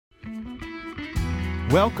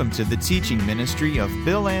Welcome to the teaching ministry of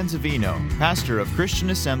Bill Anzavino, pastor of Christian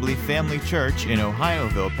Assembly Family Church in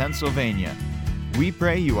Ohioville, Pennsylvania. We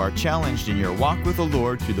pray you are challenged in your walk with the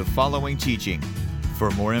Lord through the following teaching.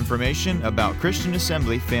 For more information about Christian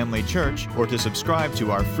Assembly Family Church or to subscribe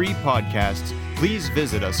to our free podcasts, please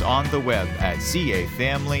visit us on the web at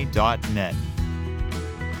cafamily.net.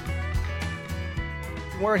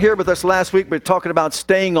 You weren't here with us last week, but talking about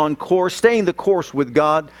staying on course, staying the course with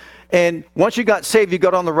God. And once you got saved, you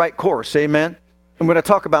got on the right course. Amen? I'm going to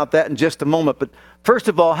talk about that in just a moment. But first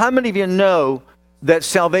of all, how many of you know that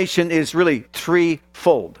salvation is really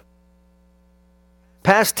threefold?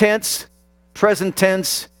 Past tense, present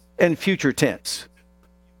tense, and future tense.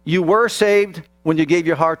 You were saved when you gave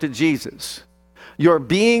your heart to Jesus. You're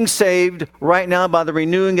being saved right now by the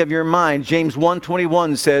renewing of your mind. James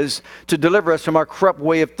 1:21 says, to deliver us from our corrupt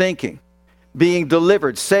way of thinking. Being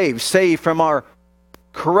delivered, saved from our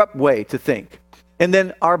corrupt way to think. And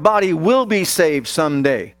then our body will be saved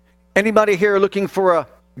someday. Anybody here looking for a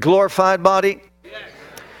glorified body? Yes.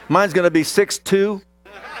 Mine's going to be 6'2",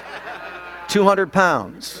 200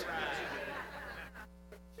 pounds.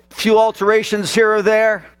 Few alterations here or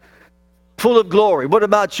there, full of glory. What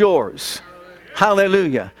about yours?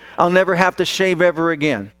 Hallelujah. I'll never have to shave ever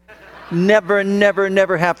again.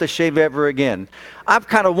 Never have to shave ever again. I've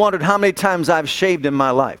kind of wondered how many times I've shaved in my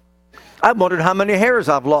life. I've wondered how many hairs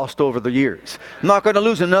I've lost over the years. I'm not going to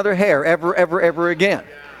lose another hair ever again.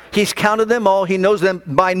 He's counted them all. He knows them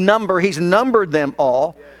by number. He's numbered them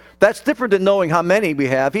all. That's different than knowing how many we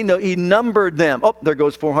have. He numbered them. Oh, there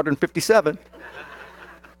goes 457.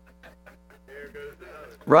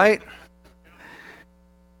 Right?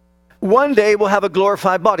 One day we'll have a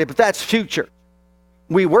glorified body, but that's future.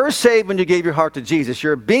 We were saved when you gave your heart to Jesus.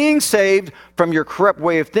 You're being saved from your corrupt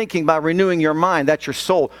way of thinking by renewing your mind. That's your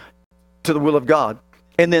soul, to the will of God.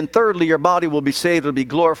 And then thirdly, your body will be saved, it'll be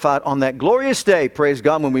glorified on that glorious day, praise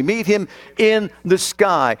God, when we meet Him in the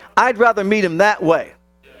sky. I'd rather meet Him that way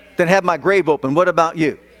than have my grave open. What about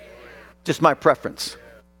you? Just my preference.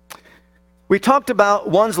 We talked about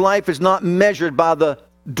one's life is not measured by the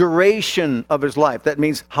duration of his life. That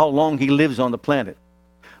means how long he lives on the planet.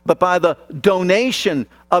 But by the donation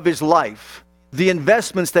of his life, the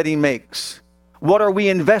investments that he makes. What are we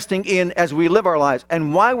investing in as we live our lives?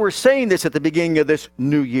 And why we're saying this at the beginning of this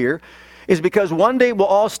new year is because one day we'll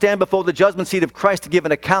all stand before the judgment seat of Christ to give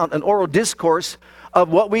an account, an oral discourse of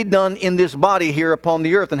what we've done in this body here upon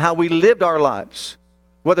the earth and how we lived our lives,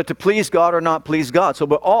 whether to please God or not please God. So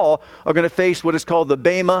we all are going to face what is called the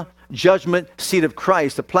Bema judgment seat of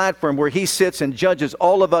Christ, a platform where He sits and judges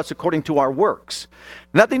all of us according to our works.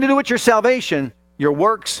 Nothing to do with your salvation, your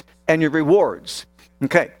works and your rewards.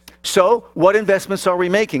 Okay. So, what investments are we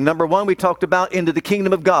making? Number one, we talked about into the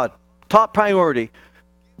kingdom of God. Top priority.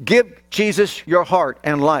 Give Jesus your heart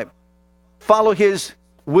and life. Follow His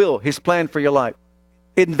will, His plan for your life.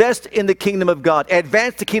 Invest in the kingdom of God.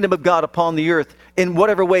 Advance the kingdom of God upon the earth in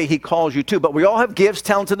whatever way He calls you to. But we all have gifts,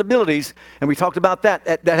 talents, and abilities, and we talked about that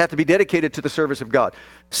have to be dedicated to the service of God.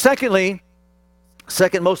 Secondly,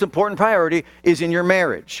 second most important priority is in your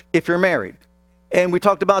marriage, if you're married. And we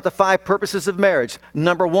talked about the 5 purposes of marriage.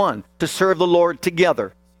 Number 1, to serve the Lord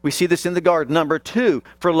together. We see this in the garden. Number 2,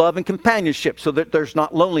 for love and companionship so that there's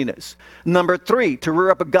not loneliness. Number 3, to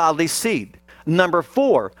rear up a godly seed. Number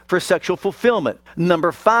 4, for sexual fulfillment.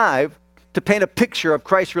 Number 5, to paint a picture of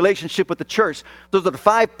Christ's relationship with the church. Those are the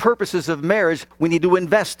 5 purposes of marriage we need to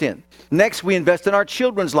invest in. Next, we invest in our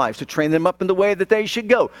children's lives to train them up in the way that they should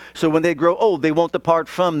go. So when they grow old, they won't depart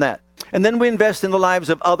from that. And then we invest in the lives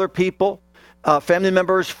of other people. Family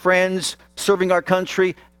members, friends, serving our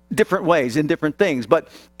country, different ways, in different things. But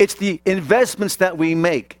it's the investments that we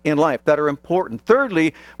make in life that are important.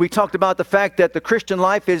 Thirdly, we talked about the fact that the Christian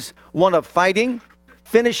life is one of fighting,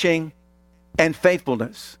 finishing, and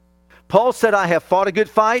faithfulness. Paul said, I have fought a good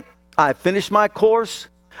fight, I have finished my course,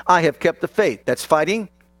 I have kept the faith. That's fighting.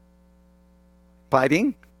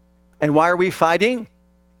 Fighting. And why are we fighting?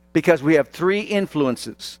 Because we have 3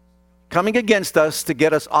 influences coming against us to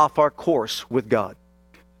get us off our course with God.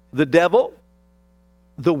 The devil,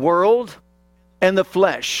 the world, and the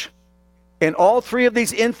flesh. And all 3 of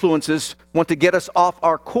these influences want to get us off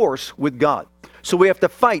our course with God. So we have to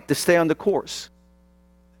fight to stay on the course.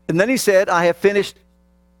 And then he said, I have finished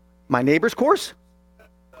my neighbor's course?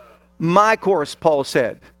 My course, Paul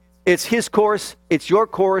said. It's his course, it's your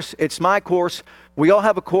course, it's my course. We all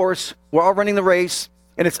have a course, we're all running the race,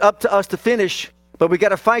 and it's up to us to finish. But we got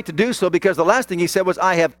to fight to do so because the last thing he said was,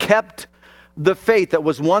 I have kept the faith that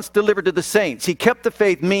was once delivered to the saints. He kept the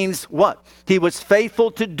faith means what? He was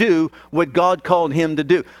faithful to do what God called him to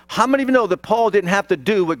do. How many of you know that Paul didn't have to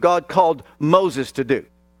do what God called Moses to do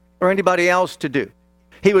or anybody else to do?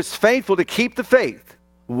 He was faithful to keep the faith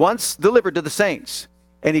once delivered to the saints,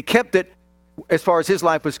 and he kept it as far as his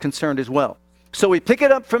life was concerned as well. So we pick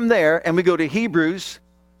it up from there, and we go to Hebrews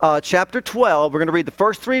chapter 12. We're going to read the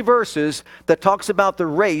first 3 verses that talks about the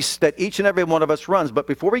race that each and every one of us runs. But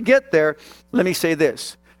before we get there, let me say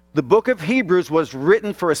this. The book of Hebrews was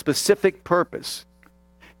written for a specific purpose.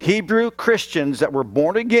 Hebrew Christians that were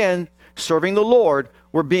born again, serving the Lord,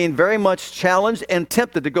 were being very much challenged and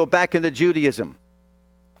tempted to go back into Judaism.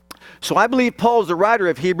 So I believe Paul's the writer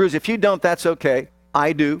of Hebrews. If you don't, that's okay.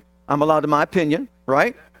 I do. I'm allowed to my opinion,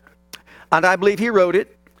 right? And I believe he wrote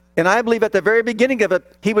it. And I believe at the very beginning of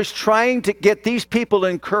it, he was trying to get these people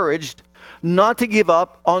encouraged not to give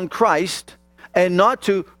up on Christ and not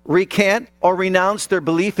to recant or renounce their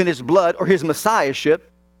belief in his blood or his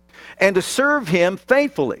messiahship and to serve him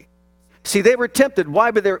faithfully. See, they were tempted.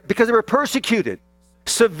 Why? Because they were persecuted,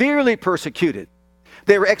 severely persecuted.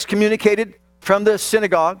 They were excommunicated from the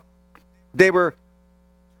synagogue. They were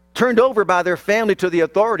turned over by their family to the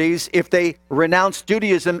authorities if they renounced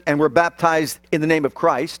Judaism and were baptized in the name of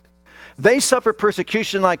Christ. They suffered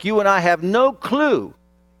persecution like you and I have no clue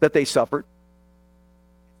that they suffered.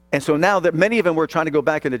 And so now that many of them were trying to go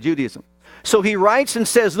back into Judaism. So he writes and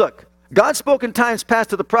says, look, God spoke in times past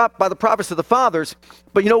by the prophets of the fathers,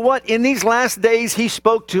 but you know what? In these last days, he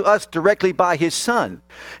spoke to us directly by his Son.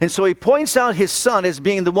 And so he points out his Son as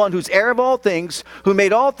being the one who's heir of all things, who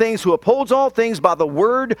made all things, who upholds all things by the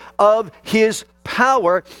word of his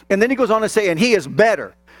power. And then he goes on to say, and he is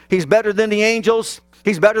better. He's better than the angels.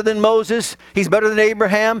 He's better than Moses. He's better than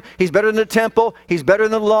Abraham. He's better than the temple. He's better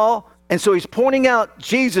than the law. And so he's pointing out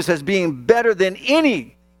Jesus as being better than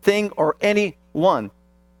anything or anyone.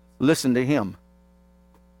 Listen to him.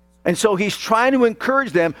 And so he's trying to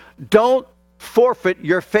encourage them, don't forfeit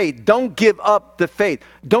your faith. Don't give up the faith.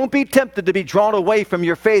 Don't be tempted to be drawn away from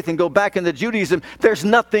your faith and go back into Judaism. There's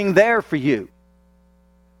nothing there for you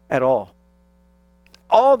at all.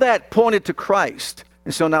 All that pointed to Christ.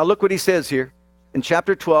 And so now look what he says here in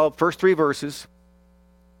chapter 12, first 3 verses.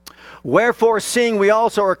 Wherefore, seeing we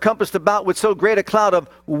also are compassed about with so great a cloud of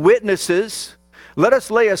witnesses, let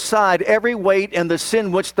us lay aside every weight and the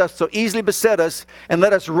sin which doth so easily beset us, and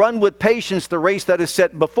let us run with patience the race that is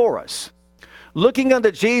set before us. Looking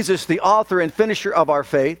unto Jesus, the author and finisher of our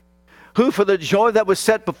faith, who for the joy that was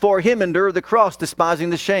set before him endured the cross, despising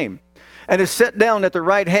the shame, and is set down at the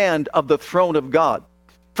right hand of the throne of God.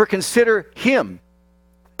 For consider him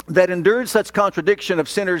that endured such contradiction of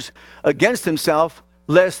sinners against himself,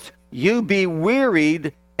 lest you be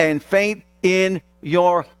wearied and faint in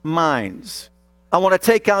your minds. I want to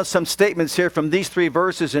take out some statements here from these 3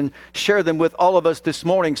 verses and share them with all of us this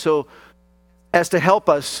morning so as to help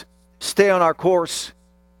us stay on our course,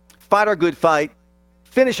 fight our good fight,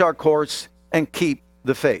 finish our course, and keep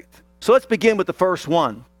the faith. So let's begin with the first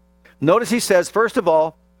one. Notice he says, first of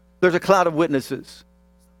all, there's a cloud of witnesses.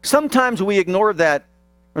 Sometimes we ignore that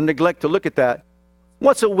or neglect to look at that.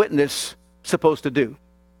 What's a witness supposed to do?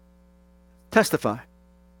 Testify.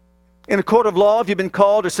 In a court of law, if you've been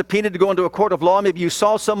called or subpoenaed to go into a court of law, maybe you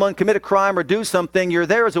saw someone commit a crime or do something, you're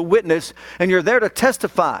there as a witness, and you're there to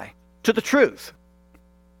testify to the truth.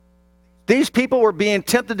 These people were being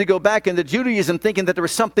tempted to go back into Judaism thinking that there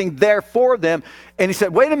was something there for them. And he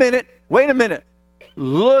said, wait a minute.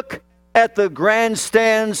 Look at the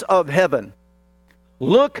grandstands of heaven.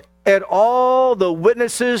 Look at all the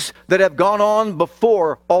witnesses that have gone on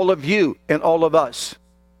before all of you and all of us.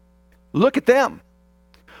 Look at them.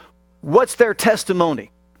 What's their testimony?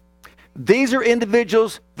 These are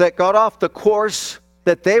individuals that got off the course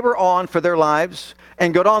that they were on for their lives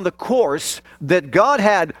and got on the course that God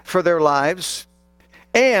had for their lives,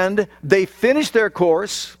 and they finished their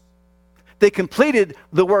course. They completed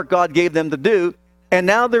the work God gave them to do, and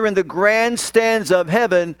now they're in the grandstands of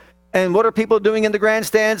heaven. And what are people doing in the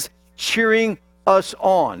grandstands? Cheering us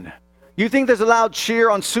on. You think there's a loud cheer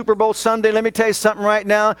on Super Bowl Sunday? Let me tell you something right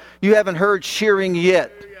now. You haven't heard cheering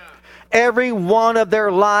yet. Every one of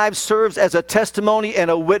their lives serves as a testimony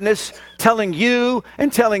and a witness, telling you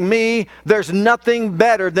and telling me there's nothing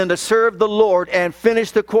better than to serve the Lord and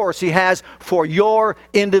finish the course He has for your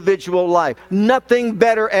individual life. Nothing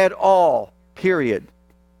better at all, period.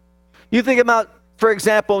 You think about, for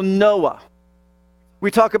example, Noah.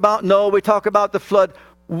 We talk about Noah, we talk about the flood.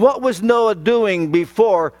 What was Noah doing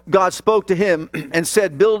before God spoke to him and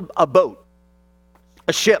said, build a boat,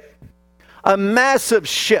 a ship, a massive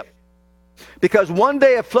ship? Because one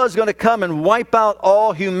day a flood's going to come and wipe out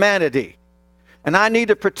all humanity. And I need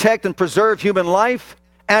to protect and preserve human life,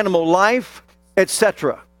 animal life,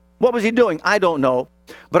 etc. What was he doing? I don't know.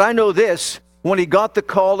 But I know this. When he got the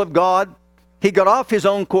call of God, he got off his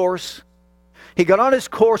own course. He got on his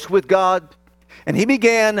course with God. And he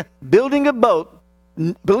began building a boat,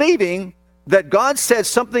 believing that God said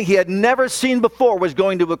something he had never seen before was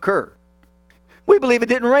going to occur. We believe it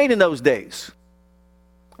didn't rain in those days.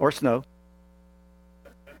 Or snow.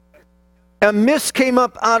 A mist came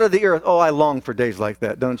up out of the earth. Oh, I long for days like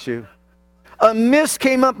that, don't you? A mist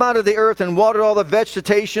came up out of the earth and watered all the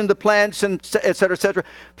vegetation, the plants, and et cetera,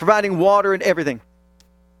 providing water and everything.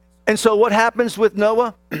 And so what happens with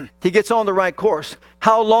Noah? He gets on the right course.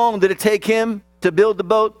 How long did it take him to build the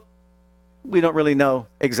boat? We don't really know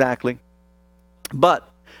exactly. But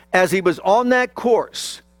as he was on that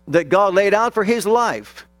course that God laid out for his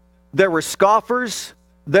life, there were scoffers,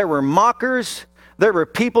 there were mockers, there were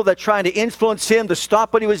people that tried to influence him to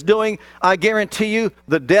stop what he was doing. I guarantee you,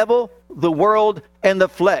 the devil, the world, and the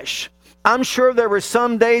flesh. I'm sure there were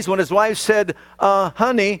some days when his wife said,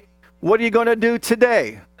 honey, what are you going to do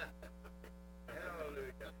today?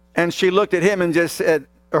 And she looked at him and just said,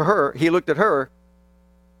 he looked at her,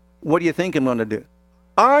 what do you think I'm going to do?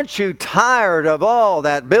 Aren't you tired of all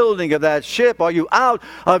that building of that ship? Are you out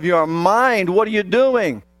of your mind? What are you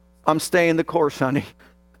doing? I'm staying the course, honey.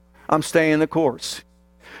 I'm staying the course.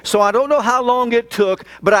 So I don't know how long it took,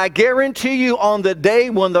 but I guarantee you on the day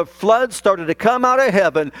when the flood started to come out of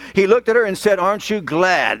heaven, he looked at her and said, aren't you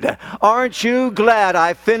glad? Aren't you glad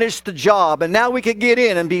I finished the job and now we can get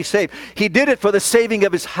in and be saved? He did it for the saving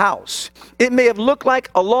of his house. It may have looked like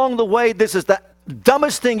along the way, this is the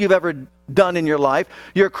dumbest thing you've ever done in your life.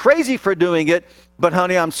 You're crazy for doing it, but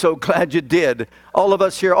honey, I'm so glad you did. All of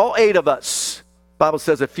us here, all 8 of us, the Bible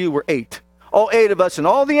says a few were 8. All 8 of us and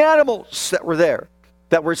all the animals that were there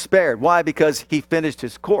that were spared. Why? Because he finished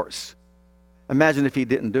his course. Imagine if he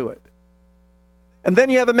didn't do it. And then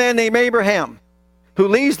you have a man named Abraham who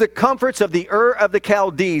leaves the comforts of the Ur of the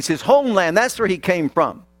Chaldees, his homeland. That's where he came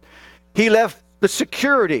from. He left the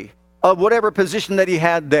security of whatever position that he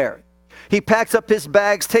had there. He packs up his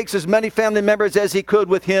bags, takes as many family members as he could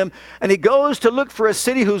with him, and he goes to look for a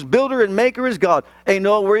city whose builder and maker is God. Hey,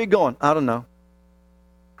 Noah, where are you going? I don't know.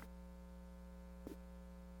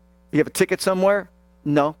 You have a ticket somewhere?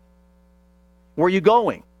 No. Where are you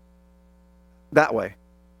going? That way.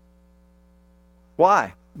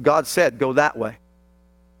 Why? God said, go that way.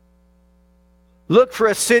 Look for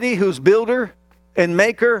a city whose builder and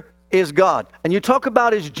maker is God. And you talk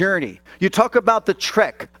about his journey. You talk about the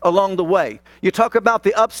trek along the way. You talk about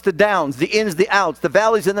the ups, the downs, the ins, the outs, the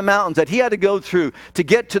valleys and the mountains that he had to go through to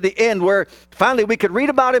get to the end where finally we could read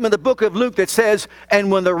about him in the book of Luke that says, and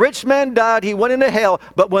when the rich man died, he went into hell,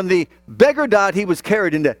 but when the beggar died, he was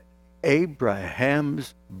carried into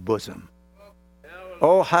Abraham's bosom.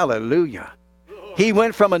 Oh, hallelujah. He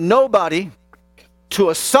went from a nobody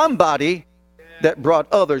to a somebody that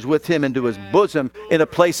brought others with him into his bosom in a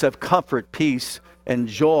place of comfort, peace, and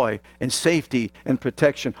joy, and safety, and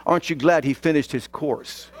protection. Aren't you glad he finished his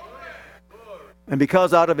course? And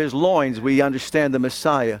because out of his loins we understand the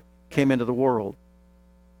Messiah came into the world.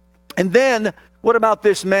 And then, what about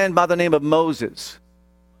this man by the name of Moses?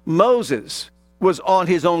 Moses was on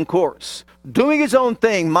his own course, doing his own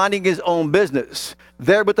thing, minding his own business,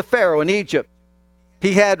 there with the Pharaoh in Egypt.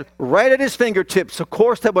 He had right at his fingertips a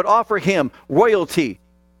course that would offer him royalty,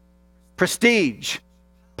 prestige,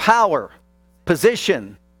 power,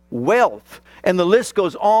 position, wealth, and the list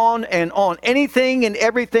goes on and on. Anything and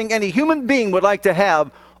everything any human being would like to have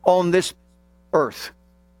on this earth.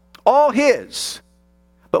 All his.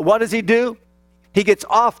 But what does he do? He gets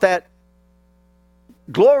off that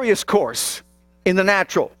glorious course in the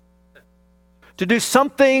natural to do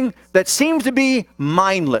something that seems to be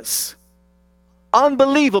mindless.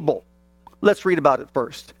 Unbelievable. Let's read about it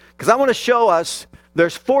first. Because I want to show us,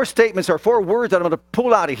 there's 4 statements or 4 words that I'm going to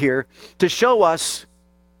pull out of here to show us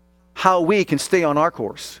how we can stay on our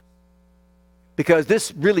course. Because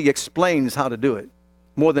this really explains how to do it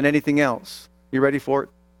more than anything else. You ready for it?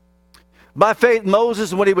 By faith,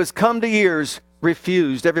 Moses, when he was come to years,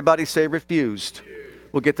 refused. Everybody say refused.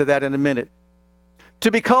 We'll get to that in a minute.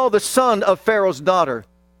 To be called the son of Pharaoh's daughter.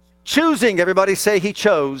 Choosing, everybody say he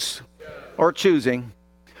chose. Or choosing,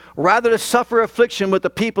 rather to suffer affliction with the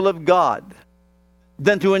people of God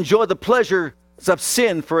than to enjoy the pleasures of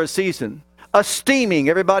sin for a season. Esteeming,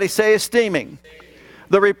 everybody say esteeming,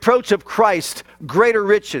 the reproach of Christ greater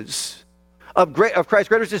riches, of Christ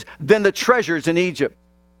greater riches than the treasures in Egypt.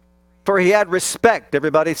 For he had respect,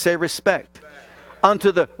 everybody say respect,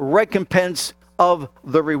 unto the recompense of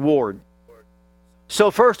the reward. So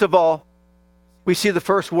first of all, we see the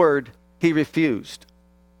first word, He refused.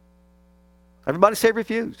 Everybody say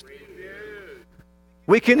refused.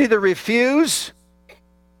 We can either refuse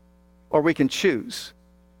or we can choose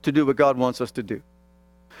to do what God wants us to do.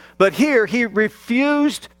 But here, he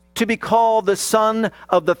refused to be called the son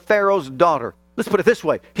of the Pharaoh's daughter. Let's put it this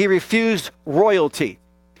way. He refused royalty.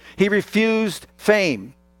 He refused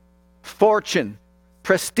fame, fortune,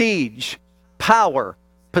 prestige, power,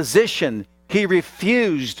 position. He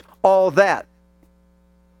refused all that.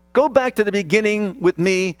 Go back to the beginning with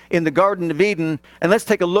me in the Garden of Eden, and let's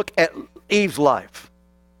take a look at Eve's life.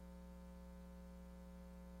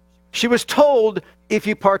 She was told, if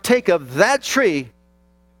you partake of that tree,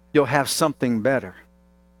 you'll have something better.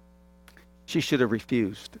 She should have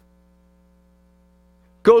refused.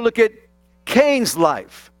 Go look at Cain's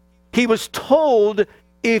life. He was told,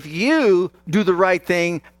 if you do the right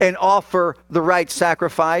thing and offer the right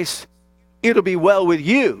sacrifice, it'll be well with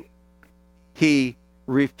you. He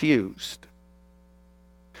refused.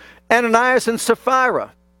 Ananias and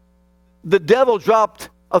Sapphira, the devil dropped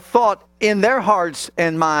a thought in their hearts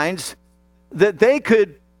and minds that they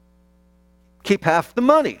could keep half the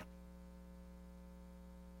money.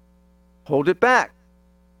 Hold it back.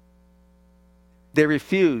 They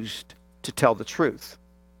refused to tell the truth.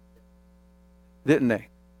 Didn't they?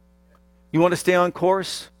 You want to stay on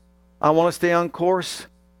course? I want to stay on course.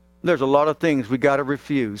 There's a lot of things we got to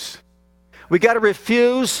refuse. We got to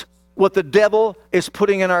refuse what the devil is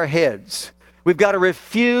putting in our heads. We've got to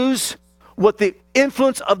refuse what the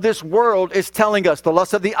influence of this world is telling us, the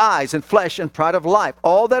lust of the eyes and flesh and pride of life,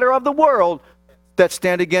 all that are of the world that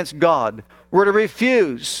stand against God. We're to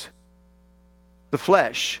refuse the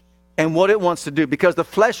flesh and what it wants to do, because the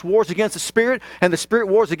flesh wars against the spirit and the spirit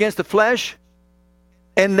wars against the flesh,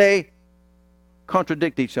 and they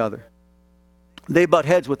contradict each other. They butt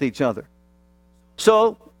heads with each other.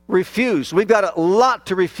 So refuse. We've got a lot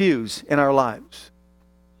to refuse in our lives.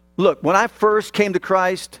 Look, when I first came to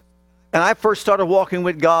Christ and I first started walking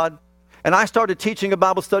with God, and I started teaching a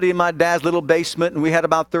Bible study in my dad's little basement, and we had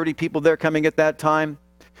about 30 people there coming at that time.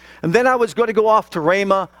 And then I was going to go off to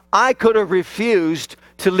Rhema. I could have refused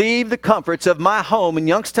to leave the comforts of my home in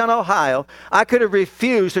Youngstown, Ohio. I could have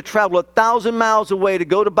refused to travel 1,000 miles away to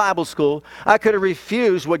go to Bible school. I could have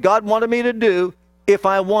refused what God wanted me to do if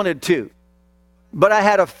I wanted to. But I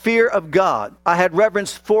had a fear of God. I had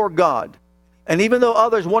reverence for God. And even though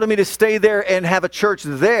others wanted me to stay there and have a church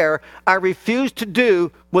there, I refused to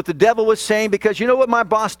do what the devil was saying, because you know what my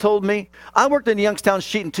boss told me? I worked in the Youngstown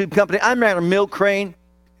Sheet and Tube Company. I ran a mill crane.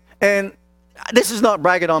 And this is not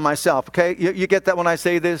bragging on myself, okay? You get that when I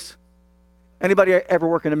say this? Anybody ever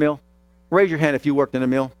work in a mill? Raise your hand if you worked in a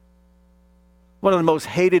mill. One of the most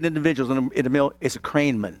hated individuals in a mill is a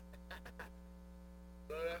craneman.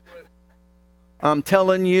 I'm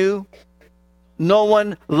telling you, no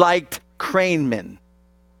one liked cranemen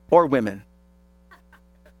or women.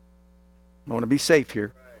 I want to be safe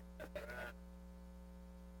here.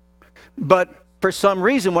 But for some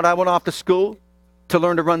reason, when I went off to school to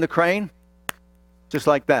learn to run the crane, just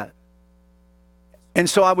like that. And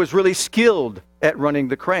so I was really skilled at running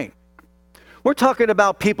the crane. We're talking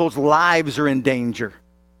about people's lives are in danger.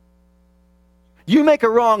 You make a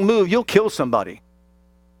wrong move, you'll kill somebody.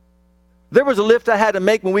 There was a lift I had to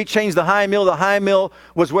make when we changed the high mill. The high mill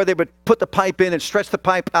was where they would put the pipe in and stretch the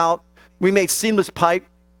pipe out. We made seamless pipe.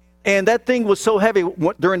 And that thing was so heavy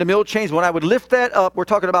during the mill change. When I would lift that up, we're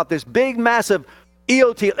talking about this big, massive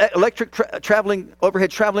EOT, electric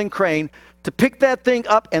overhead traveling crane, to pick that thing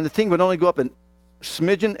up, and the thing would only go up a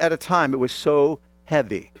smidgen at a time. It was so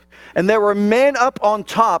heavy. And there were men up on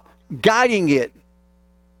top guiding it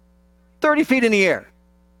 30 feet in the air.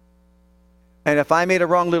 And if I made a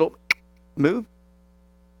wrong little move,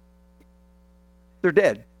 they're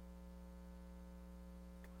dead.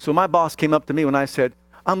 So my boss came up to me when I said,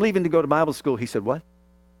 I'm leaving to go to Bible school. He said, what?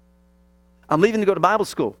 I'm leaving to go to Bible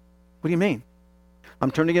school. What do you mean? I'm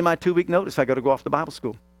turning in my 2-week notice. I got to go off to Bible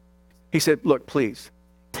school. He said, look, please,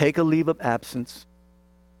 take a leave of absence.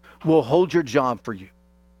 We'll hold your job for you.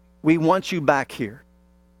 We want you back here.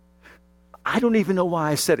 I don't even know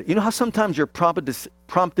why I said it. You know how sometimes you're prompted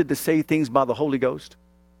to say things by the Holy Ghost?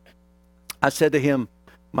 I said to him,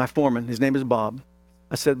 my foreman, his name is Bob.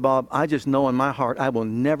 I said, Bob, I just know in my heart I will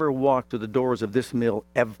never walk to the doors of this mill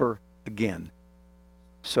ever again.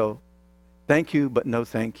 So, thank you, but no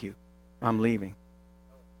thank you. I'm leaving.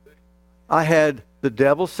 I had the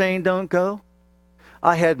devil saying don't go.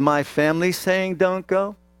 I had my family saying don't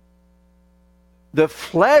go. The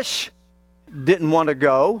flesh didn't want to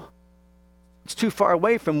go. It's too far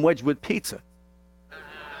away from Wedgwood Pizza.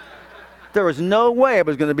 There was no way I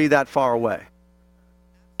was going to be that far away.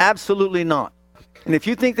 Absolutely not. And if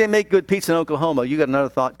you think they make good pizza in Oklahoma, you got another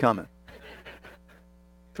thought coming.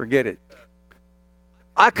 Forget it.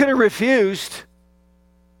 I could have refused,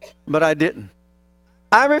 but I didn't.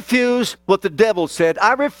 I refused what the devil said.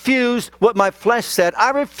 I refused what my flesh said.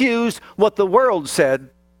 I refused what the world said,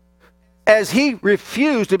 as he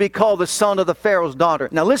refused to be called the son of the Pharaoh's daughter.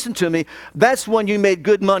 Now listen to me. That's when you made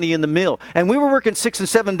good money in the mill. And we were working 6 and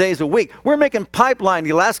 7 days a week. We're making pipeline,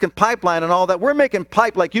 the Alaskan pipeline and all that. We're making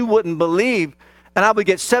pipe like you wouldn't believe. And I would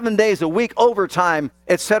get 7 days a week, overtime,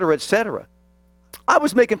 etc., etc. I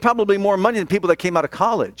was making probably more money than people that came out of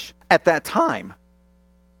college at that time.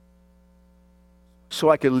 So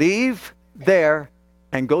I could leave there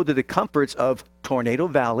and go to the comforts of Tornado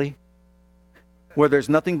Valley, where there's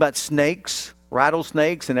nothing but snakes,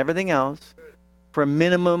 rattlesnakes, and everything else, for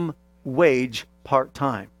minimum wage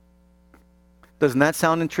part-time. Doesn't that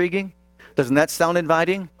sound intriguing? Doesn't that sound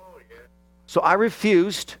inviting? So I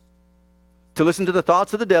refused to listen to the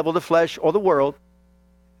thoughts of the devil, the flesh, or the world.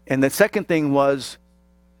 And the second thing was,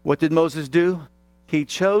 what did Moses do? He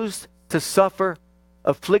chose to suffer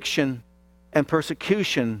affliction and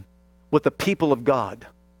persecution with the people of God.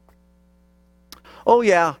 Oh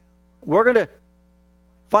yeah, we're going to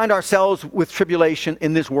find ourselves with tribulation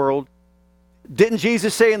in this world. Didn't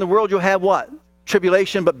Jesus say in the world you'll have what?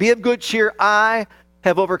 Tribulation, but be of good cheer. I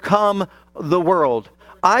have overcome the world.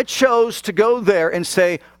 I chose to go there and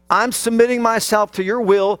say, I'm submitting myself to your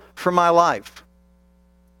will for my life.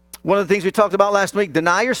 One of the things we talked about last week,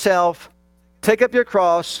 deny yourself, take up your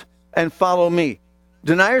cross, and follow me.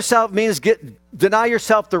 Deny yourself means deny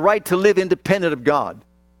yourself the right to live independent of God.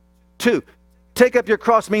 2, take up your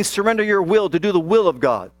cross means surrender your will to do the will of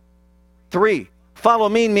God. 3, follow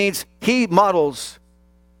me means he models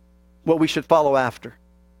what we should follow after.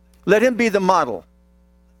 Let him be the model.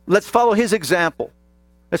 Let's follow his example.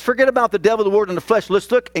 Let's forget about the devil, the word, and the flesh. Let's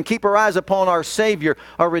look and keep our eyes upon our Savior,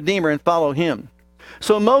 our Redeemer, and follow him.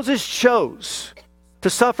 So Moses chose to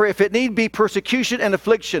suffer, if it need be, persecution and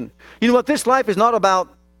affliction. You know what? This life is not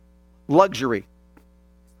about luxury.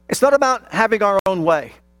 It's not about having our own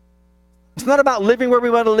way. It's not about living where we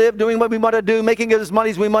want to live, doing what we want to do, making as money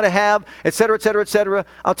as we want to have, etc., etc., etc.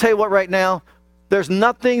 I'll tell you what right now, there's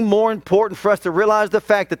nothing more important for us to realize the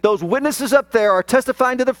fact that those witnesses up there are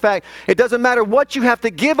testifying to the fact it doesn't matter what you have to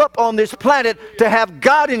give up on this planet to have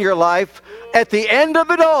God in your life. At the end of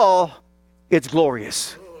it all, it's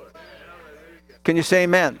glorious. Can you say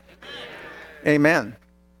amen? Amen.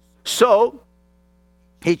 So,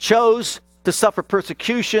 he chose to suffer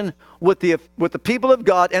persecution with the people of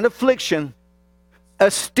God and affliction,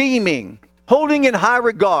 esteeming, holding in high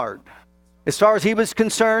regard. As far as he was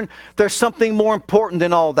concerned, there's something more important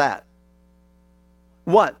than all that.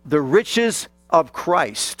 What? The riches of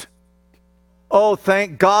Christ. Oh,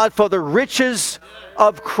 thank God for the riches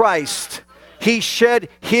of Christ. He shed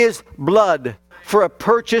his blood for a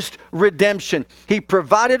purchased redemption. He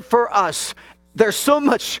provided for us. There's so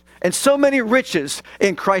much and so many riches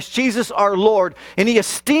in Christ Jesus our Lord, and he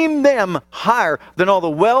esteemed them higher than all the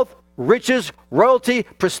wealth, riches, royalty,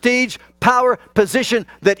 prestige, power, position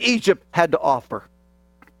that Egypt had to offer.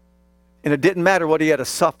 And it didn't matter what he had to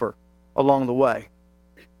suffer along the way.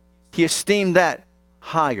 He esteemed that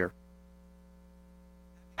higher.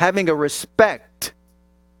 Having a respect.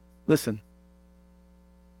 Listen,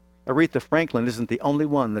 Aretha Franklin isn't the only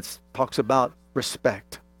one that talks about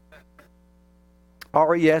respect.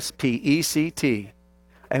 R-E-S-P-E-C-T.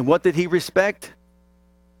 And what did he respect?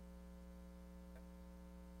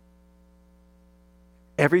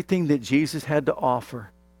 Everything that Jesus had to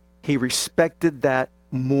offer. He respected that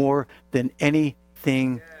more than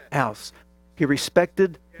anything else. He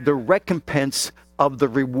respected the recompense of the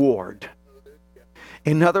reward.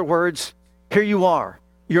 In other words, here you are.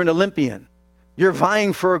 You're an Olympian. You're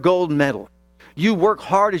vying for a gold medal. You work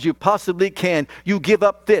hard as you possibly can. You give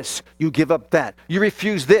up this. You give up that. You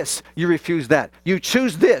refuse this. You refuse that. You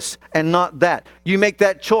choose this and not that. You make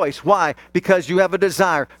that choice. Why? Because you have a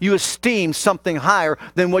desire. You esteem something higher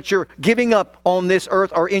than what you're giving up on this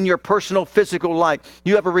earth or in your personal physical life.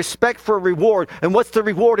 You have a respect for a reward. And what's the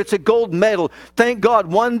reward? It's a gold medal. Thank God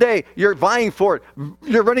one day you're vying for it.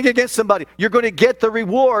 You're running against somebody. You're going to get the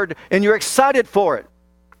reward and you're excited for it.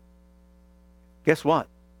 Guess what?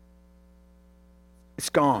 It's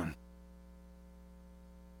gone.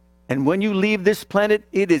 And when you leave this planet,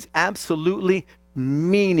 it is absolutely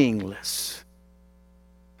meaningless.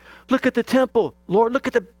 Look at the temple. Lord, look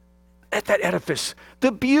at that edifice.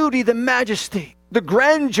 The beauty, the majesty, the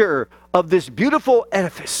grandeur of this beautiful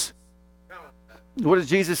edifice. What does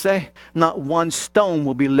Jesus say? Not one stone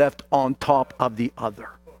will be left on top of the other.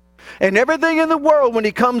 And everything in the world, when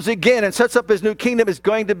he comes again and sets up his new kingdom, is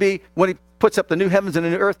going to be, when he puts up the new heavens and the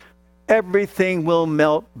new earth, everything will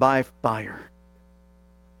melt by fire.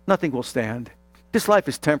 Nothing will stand. This life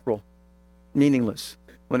is temporal, meaningless.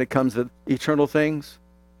 When it comes to eternal things,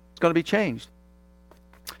 it's going to be changed.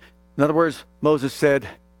 In other words, Moses said,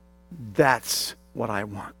 that's what I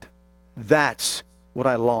want. That's what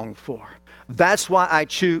I long for. That's why I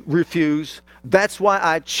refuse. That's why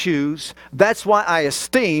I choose. That's why I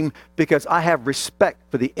esteem, because I have respect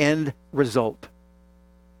for the end result.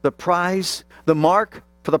 The prize, the mark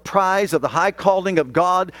for the prize of the high calling of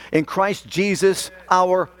God in Christ Jesus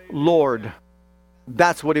our Lord.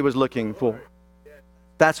 That's what he was looking for.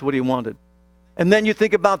 That's what he wanted. And then you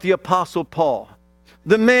think about the Apostle Paul,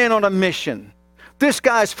 the man on a mission. This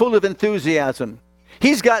guy's full of enthusiasm.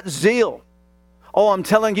 He's got zeal. Oh, I'm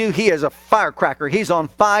telling you, he is a firecracker. He's on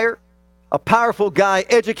fire. A powerful guy,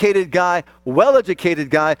 educated guy, well-educated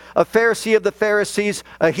guy, a Pharisee of the Pharisees,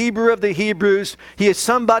 a Hebrew of the Hebrews. He is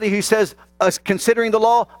somebody who says, considering the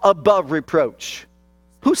law, above reproach.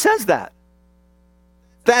 Who says that?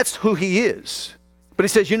 That's who he is. But he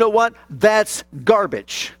says, you know what? That's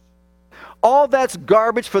garbage. All that's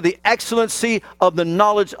garbage for the excellency of the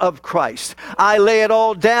knowledge of Christ. I lay it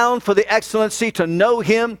all down for the excellency to know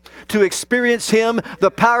him, to experience him, the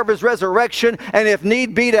power of his resurrection, and if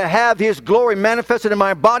need be, to have his glory manifested in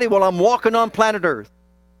my body while I'm walking on planet Earth.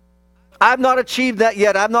 I've not achieved that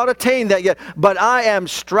yet. I've not attained that yet. But I am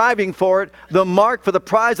striving for it. The mark for the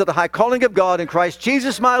prize of the high calling of God in Christ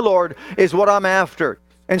Jesus my Lord is what I'm after.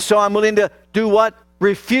 And so I'm willing to do what?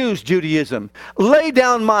 Refuse Judaism. Lay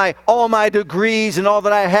down all my degrees and all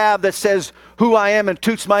that I have that says who I am and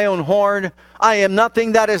toots my own horn. I am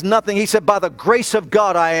nothing, that is nothing. He said, by the grace of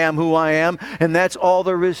God I am who I am. And that's all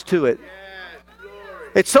there is to it.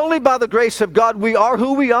 It's only by the grace of God we are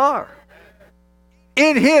who we are.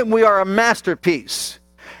 In him we are a masterpiece.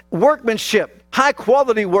 Workmanship, high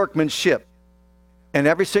quality workmanship. And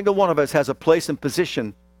every single one of us has a place and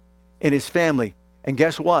position in his family. And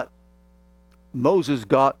guess what? Moses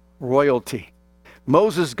got royalty.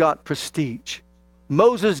 Moses got prestige.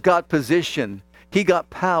 Moses got position. He got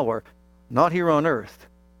power, not here on earth,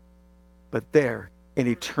 but there in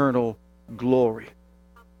eternal glory.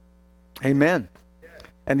 Amen.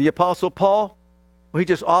 And the Apostle Paul, well, he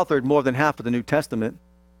just authored more than half of the New Testament.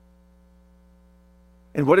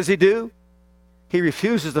 And what does he do? He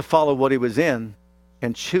refuses to follow what he was in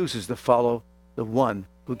and chooses to follow the one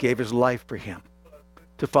who gave his life for him,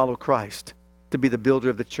 to follow Christ, to be the builder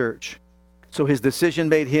of the church. So his decision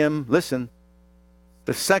made him, listen,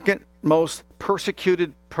 the second most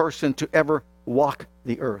persecuted person to ever walk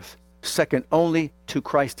the earth, second only to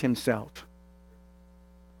Christ himself.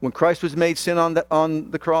 When Christ was made sin on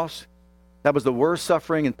the cross, that was the worst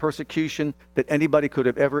suffering and persecution that anybody could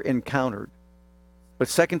have ever encountered. But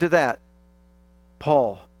second to that,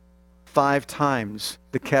 Paul, 5 times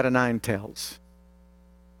the cat o' nine tails.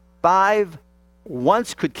 5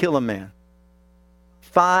 once could kill a man.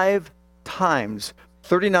 5 times,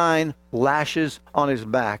 39 lashes on his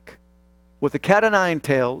back with the cat o' nine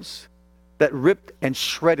tails that ripped and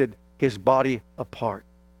shredded his body apart.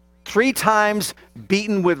 3 times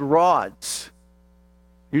beaten with rods,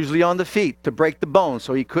 usually on the feet, to break the bones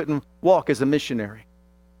so he couldn't walk as a missionary.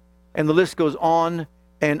 And the list goes on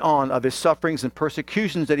and on of his sufferings and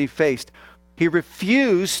persecutions that he faced. He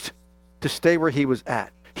refused to stay where he was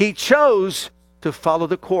at. He chose to follow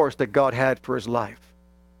the course that God had for his life.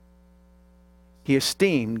 He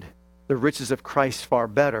esteemed the riches of Christ far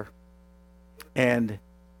better, and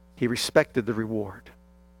he respected the reward.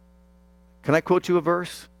 Can I quote you a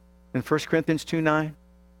verse in 1 Corinthians 2:9?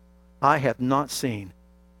 I have not seen,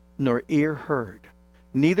 nor ear heard,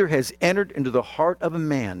 neither has entered into the heart of a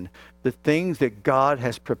man the things that God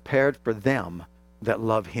has prepared for them that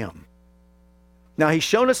love him. Now, he's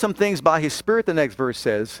shown us some things by his Spirit, the next verse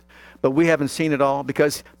says, but we haven't seen it all,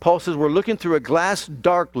 because Paul says we're looking through a glass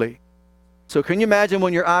darkly. So can you imagine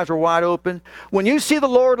when your eyes are wide open? When you see the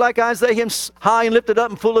Lord like Isaiah, him high and lifted up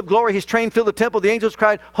and full of glory, his train filled the temple, the angels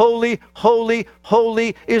cried, holy, holy,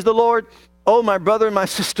 holy is the Lord. Oh, my brother and my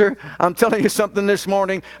sister, I'm telling you something this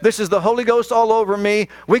morning. This is the Holy Ghost all over me.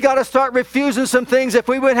 We got to start refusing some things if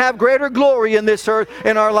we would have greater glory in this earth,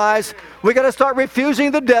 in our lives. We got to start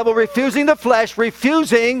refusing the devil, refusing the flesh,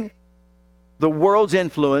 refusing the world's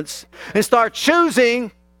influence, and start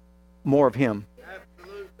choosing more of him.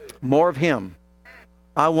 More of him.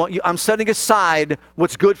 I'm setting aside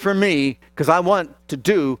what's good for me because I want to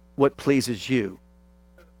do what pleases you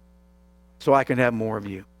so I can have more of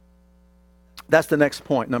you. That's the next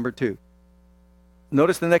point, number 2.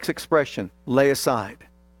 Notice the next expression, lay aside.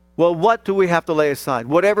 Well, what do we have to lay aside?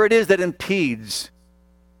 Whatever it is that impedes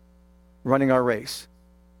running our race.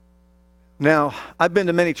 Now, I've been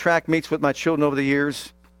to many track meets with my children over the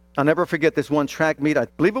years. I'll never forget this one track meet. I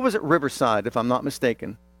believe it was at Riverside, if I'm not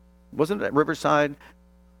mistaken. Wasn't it at Riverside?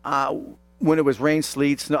 When it was rain,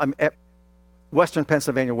 sleet, snow, at Western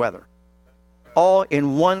Pennsylvania weather. All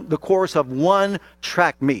in the course of one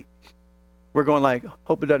track meet. We're going like,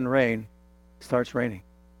 hope it doesn't rain. It starts raining.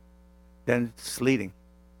 Then sleeting.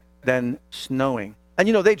 Then snowing. And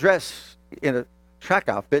they dress in a track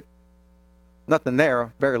outfit. Nothing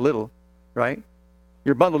there, very little, right?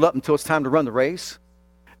 You're bundled up until it's time to run the race.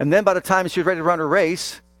 And then by the time she's ready to run her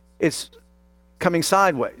race, it's coming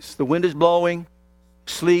sideways. The wind is blowing,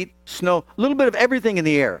 sleet, snow, a little bit of everything in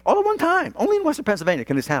the air. All at one time. Only in Western Pennsylvania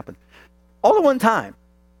can this happen. All at one time.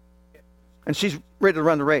 And she's ready to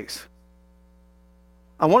run the race.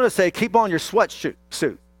 I want to say, keep on your sweatsuit.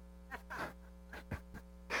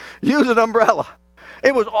 Use an umbrella.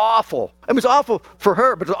 It was awful. It was awful for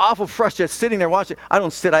her, but it was awful for us just sitting there watching. I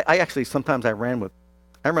don't sit. I actually, sometimes I ran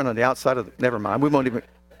on the outside of never mind. We won't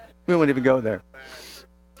even go there.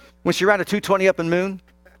 When she ran a 220 up in Moon,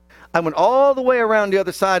 I went all the way around the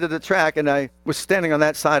other side of the track, and I was standing on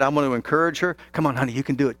that side. I want to encourage her. Come on, honey, you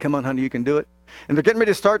can do it. Come on, honey, you can do it. And they're getting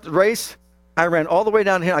ready to start the race. I ran all the way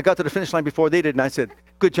down here. I got to the finish line before they did, and I said,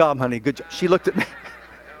 good job, honey, good job. She looked at me.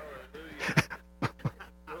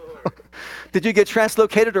 Did you get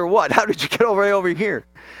translocated or what? How did you get over here?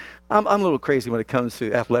 I'm a little crazy when it comes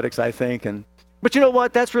to athletics, I think. But you know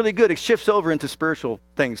what? That's really good. It shifts over into spiritual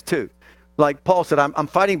things too. Like Paul said, I'm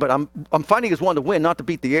fighting, but I'm fighting as one to win, not to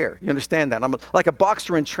beat the air. You understand that? I'm like a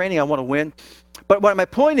boxer in training. I want to win. But my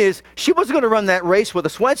point is, she wasn't going to run that race with a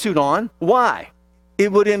sweatsuit on. Why?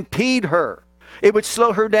 It would impede her. It would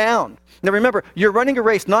slow her down. Now remember, you're running a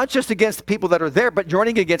race not just against the people that are there, but you're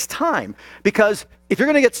running against time. Because if you're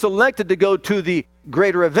going to get selected to go to the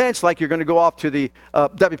greater events, like you're going to go off to the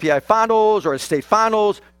WPI finals or state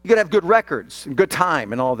finals, you got to have good records and good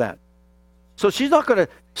time and all that. So she's not going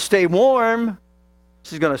to stay warm.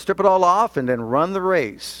 She's going to strip it all off and then run the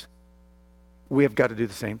race. We have got to do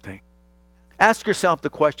the same thing. Ask yourself the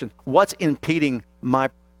question, what's impeding my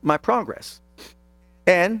progress?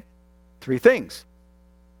 And 3 things.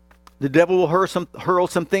 The devil will hurl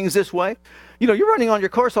some things this way. You're running on your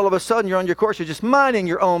course, all of a sudden you're on your course, you're just minding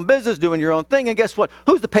your own business, doing your own thing, and guess what?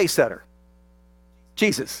 Who's the pace setter?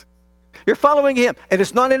 Jesus. You're following him, and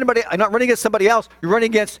it's not anybody, I'm not running against somebody else, you're running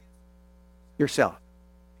against yourself.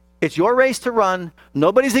 It's your race to run,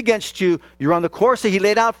 nobody's against you, you're on the course that he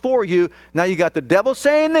laid out for you. Now you got the devil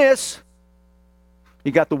saying this,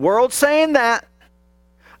 you got the world saying that,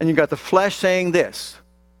 and you got the flesh saying this.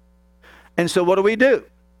 And so what do?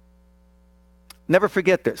 Never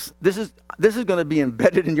forget this. This is going to be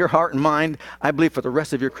embedded in your heart and mind, I believe, for the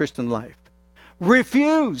rest of your Christian life.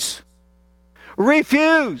 Refuse.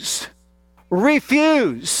 Refuse.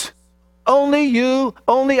 Refuse.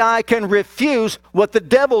 Only I can refuse what the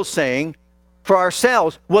devil's saying for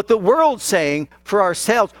ourselves, what the world's saying for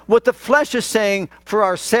ourselves, what the flesh is saying for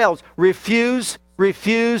ourselves. Refuse,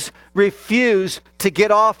 refuse, refuse to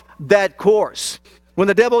get off that course. When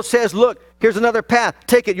the devil says, look, here's another path,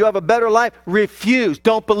 take it, you have a better life, refuse,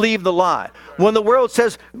 don't believe the lie. When the world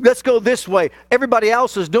says, let's go this way, everybody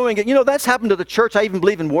else is doing it. That's happened to the church. I even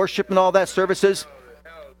believe in worship and all that services.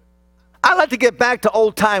 I like to get back to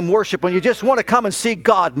old time worship when you just want to come and see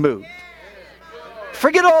God move.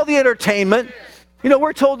 Forget all the entertainment.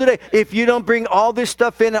 We're told today, if you don't bring all this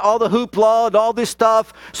stuff in, all the hoopla and all this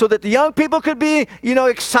stuff, so that the young people could be,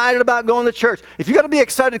 excited about going to church. If you're going to be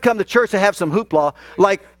excited to come to church and have some hoopla,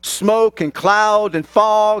 like smoke and cloud and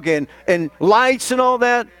fog and lights and all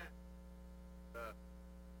that,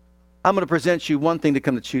 I'm going to present you one thing to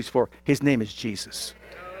come to choose for. His name is Jesus.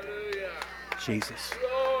 Jesus.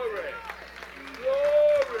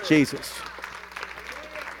 Jesus.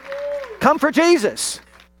 Come for Jesus.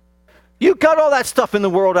 You got all that stuff in the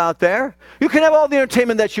world out there. You can have all the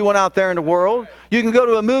entertainment that you want out there in the world. You can go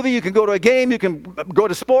to a movie, you can go to a game, you can go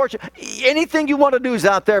to sports. Anything you want to do is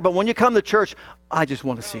out there, but when you come to church, I just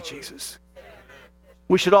want to see Jesus.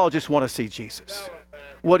 We should all just want to see Jesus.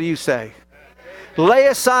 What do you say? Lay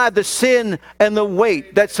aside the sin and the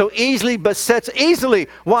weight that so easily besets easily.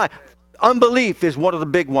 Why? Unbelief is one of the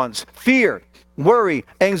big ones. Fear, worry,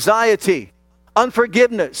 anxiety,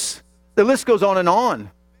 unforgiveness. The list goes on and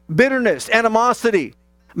on. Bitterness, animosity,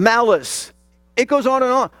 malice. It goes on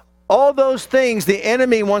and on. All those things the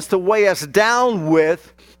enemy wants to weigh us down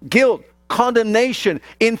with. Guilt, condemnation,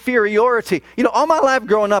 inferiority. All my life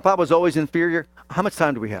growing up, I was always inferior. How much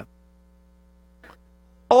time do we have?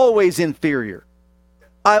 Always inferior.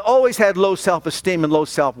 I always had low self-esteem and low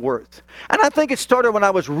self-worth. And I think it started when I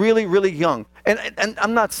was really, really young. And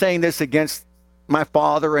I'm not saying this against my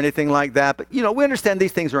father or anything like that, but you know, we understand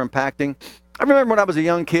these things are impacting. I remember when I was a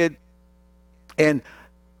young kid and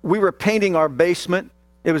we were painting our basement.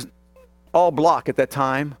 It was all block at that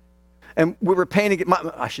time. And we were painting it,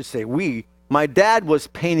 my dad was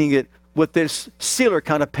painting it with this sealer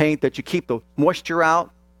kind of paint that you keep the moisture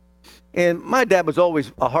out. And my dad was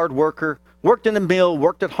always a hard worker, worked in the mill,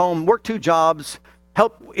 worked at home, worked 2 jobs,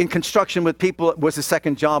 helped in construction with people. It was his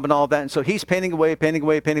second job and all that. And so he's painting away, painting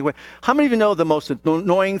away, painting away. How many of you know the most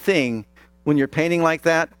annoying thing when you're painting like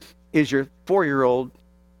that is your 4-year-old,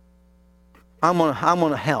 I'm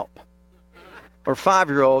gonna help. Or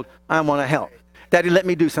 5-year-old, I want to help. Daddy, let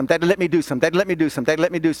me do some. Daddy, let me do some. Daddy, let me do some. Daddy,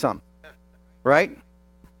 let me do some. Right?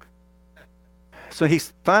 So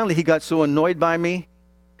he got so annoyed by me,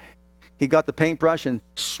 he got the paintbrush and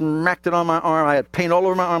smacked it on my arm. I had paint all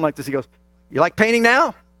over my arm like this. He goes, "You like painting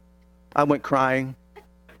now?" I went crying,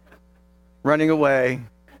 running away.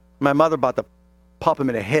 My mother about to pop him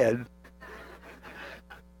in the head.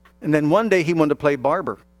 And then one day he wanted to play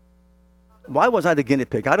barber. Why was I the guinea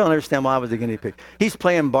pig? I don't understand why I was the guinea pig. He's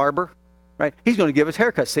playing barber, right? He's going to give us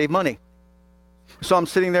haircuts, save money. So I'm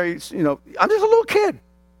sitting there, you know, I'm just a little kid.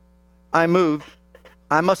 I moved.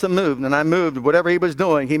 I must have moved, and I moved. Whatever he was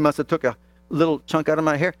doing, he must have took a little chunk out of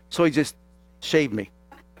my hair, so he just shaved me.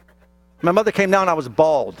 My mother came down, I was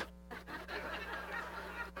bald.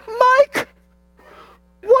 Mike,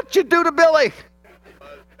 what'd you do to Billy?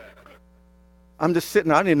 I'm just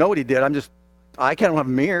sitting, I don't even know what he did. I can't have a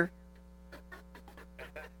mirror.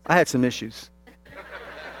 I had some issues.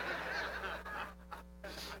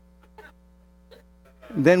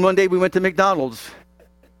 Then one day we went to McDonald's.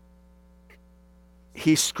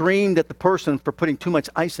 He screamed at the person for putting too much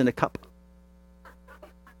ice in a cup.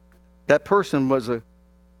 That person was a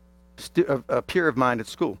peer of mine at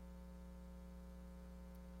school.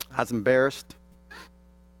 I was embarrassed.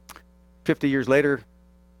 50 years later,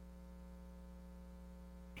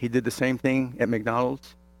 he did the same thing at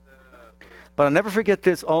McDonald's. But I'll never forget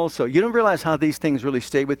this also. You don't realize how these things really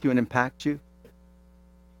stay with you and impact you.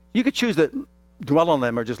 You could choose to dwell on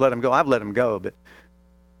them or just let them go. I've let them go, but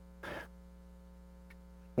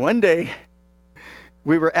one day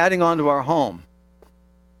we were adding on to our home.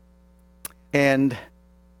 And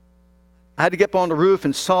I had to get up on the roof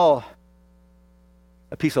and saw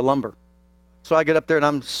a piece of lumber. So I get up there and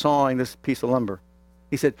I'm sawing this piece of lumber.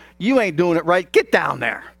 He said, "You ain't doing it right. Get down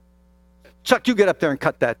there. Chuck, you get up there and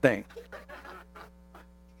cut that thing."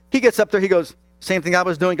 He gets up there, he goes, same thing I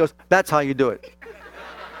was doing, he goes, "That's how you do it."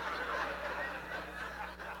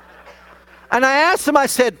 And I asked him, I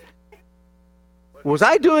said, "Was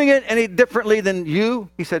I doing it any differently than you?"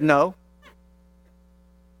 He said, "No."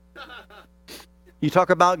 You talk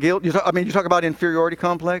about guilt, you talk about inferiority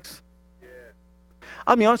complex.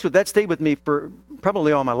 I'll be honest with you, that stayed with me for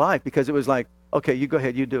probably all my life, because it was like, okay, you go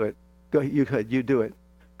ahead, you do it. Go ahead, you do it.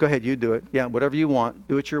 Go ahead, you do it. Yeah, whatever you want,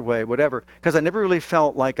 do it your way, whatever. Because I never really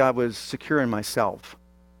felt like I was secure in myself,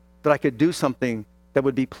 that I could do something that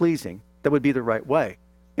would be pleasing, that would be the right way.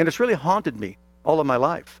 And it's really haunted me all of my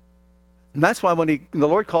life. And that's why when the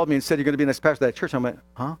Lord called me and said, "You're going to be the next pastor of that church," I went,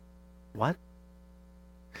 "Huh? What?"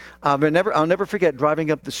 I'll never forget driving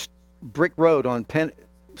up the brick road on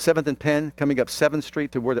 7th and Penn, coming up 7th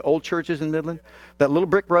Street to where the old church is in Midland. That little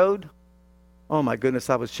brick road. Oh my goodness,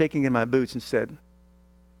 I was shaking in my boots and said,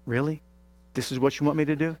 "Really? This is what you want me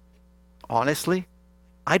to do? Honestly?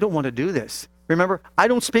 I don't want to do this." Remember, I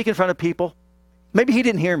don't speak in front of people. Maybe he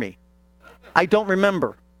didn't hear me. I don't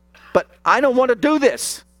remember. But I don't want to do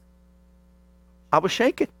this. I was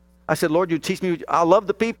shaking. I said, "Lord, you teach me. I'll love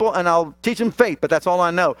the people and I'll teach them faith, but that's all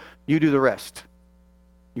I know. You do the rest.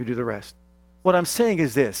 You do the rest." What I'm saying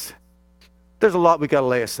is this. There's a lot we got to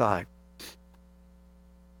lay aside.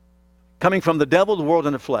 Coming from the devil, the world,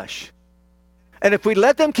 and the flesh. And if we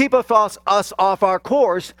let them keep us off our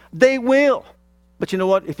course, they will. But you know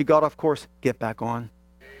what? If you got off course, get back on.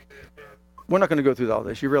 We're not going to go through all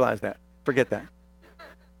this. You realize that. Forget that.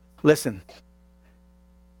 Listen.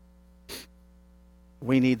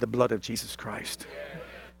 We need the blood of Jesus Christ.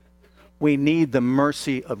 We need the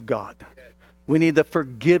mercy of God. We need the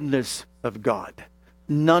forgiveness of God.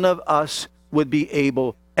 None of us would be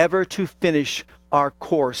able ever to finish our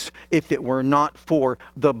course if it were not for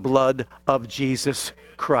the blood of Jesus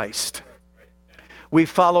Christ. We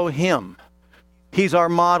follow him. He's our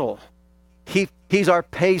model. He's our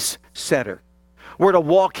pace setter. We're to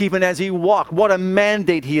walk even as he walked. What a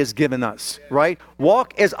mandate he has given us, right?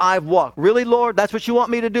 Walk as I've walked. Really, Lord? That's what you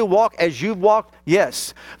want me to do? Walk as you've walked?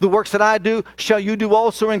 Yes. The works that I do shall you do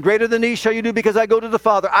also, and greater than these shall you do, because I go to the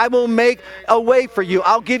Father. I will make a way for you.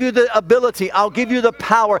 I'll give you the ability. I'll give you the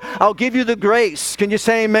power. I'll give you the grace. Can you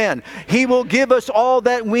say amen? He will give us all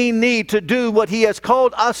that we need to do what He has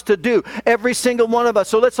called us to do. Every single one of us.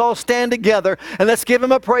 So let's all stand together and let's give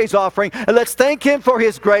Him a praise offering. And let's thank Him for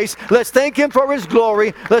His grace. Let's thank Him for His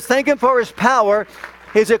glory. Let's thank Him for His power,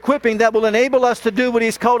 His equipping that will enable us to do what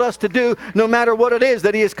He's called us to do, no matter what it is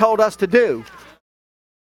that He has called us to do.